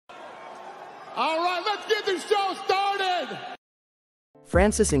All right, let's get this show started!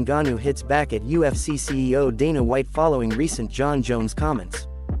 Francis Ngannou hits back at UFC CEO Dana White following recent Jon Jones comments.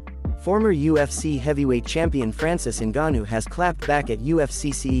 Former UFC heavyweight champion Francis Ngannou has clapped back at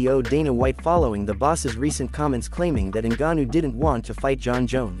UFC CEO Dana White following the boss's recent comments claiming that Ngannou didn't want to fight Jon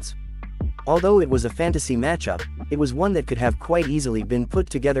Jones. Although it was a fantasy matchup, it was one that could have quite easily been put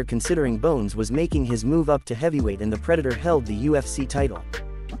together considering Bones was making his move up to heavyweight and the Predator held the UFC title.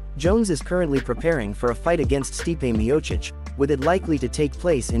 Jones is currently preparing for a fight against Stipe Miocic, with it likely to take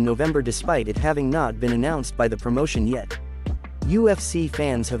place in November despite it having not been announced by the promotion yet. UFC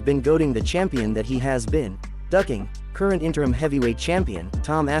fans have been goading the champion that he has been ducking, current interim heavyweight champion,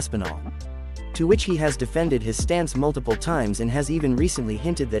 Tom Aspinall. To which he has defended his stance multiple times and has even recently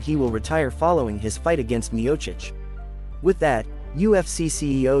hinted that he will retire following his fight against Miocic. With that, UFC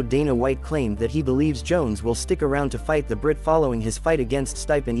CEO Dana White claimed that he believes Jones will stick around to fight the Brit following his fight against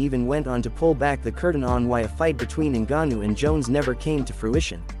Stipe and even went on to pull back the curtain on why a fight between Ngannou and Jones never came to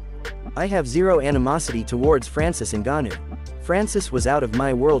fruition. "I have zero animosity towards Francis Ngannou. Francis was out of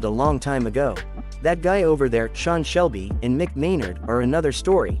my world a long time ago. That guy over there, Sean Shelby, and Mick Maynard, are another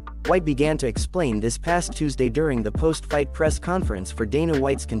story," White began to explain this past Tuesday during the post-fight press conference for Dana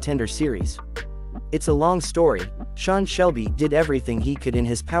White's Contender Series. "It's a long story. Sean Shelby did everything he could in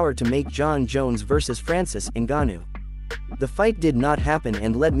his power to make Jon Jones versus Francis Ngannou. The fight did not happen,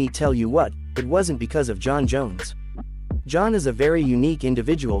 and let me tell you what, it wasn't because of Jon Jones. Jon is a very unique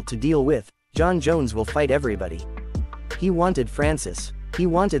individual to deal with. Jon Jones will fight everybody. He wanted Francis. He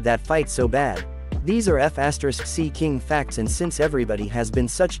wanted that fight so bad. These are F*C King facts, and since everybody has been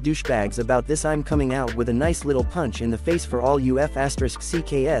such douchebags about this, I'm coming out with a nice little punch in the face for all you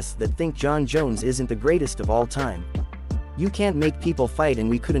F*CKS that think Jon Jones isn't the greatest of all time. You can't make people fight, and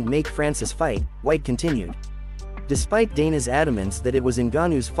we couldn't make Francis fight," White continued. Despite Dana's adamance that it was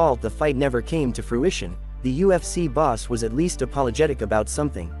Ngannou's fault the fight never came to fruition, the UFC boss was at least apologetic about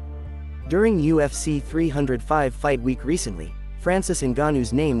something. During UFC 305 Fight Week recently, Francis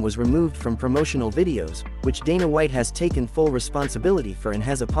Ngannou's name was removed from promotional videos, which Dana White has taken full responsibility for and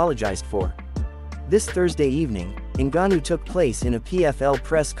has apologized for. This Thursday evening, Ngannou took place in a PFL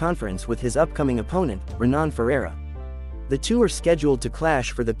press conference with his upcoming opponent, Renan Ferreira. The two are scheduled to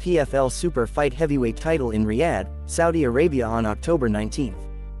clash for the PFL Super Fight Heavyweight title in Riyadh, Saudi Arabia on October 19th.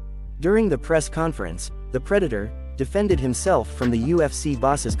 During the press conference, the Predator defended himself from the UFC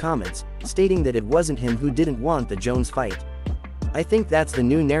boss's comments, stating that it wasn't him who didn't want the Jones fight. "I think that's the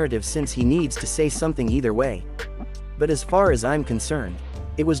new narrative since he needs to say something either way. But as far as I'm concerned,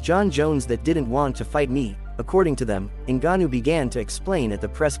 it was Jon Jones that didn't want to fight me," according to them, Ngannou began to explain at the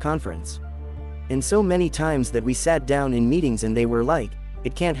press conference. "And so many times that we sat down in meetings and they were like,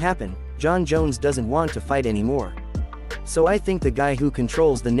 it can't happen, Jon Jones doesn't want to fight anymore. So I think the guy who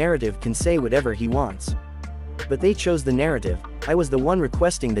controls the narrative can say whatever he wants. But they chose the narrative. I was the one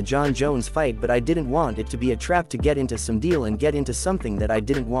requesting the Jon Jones fight, but I didn't want it to be a trap to get into some deal and get into something that I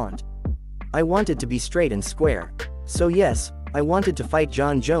didn't want. I wanted to be straight and square. So yes, I wanted to fight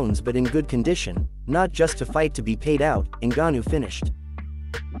Jon Jones, but in good condition, not just to fight to be paid out," Ngannou finished.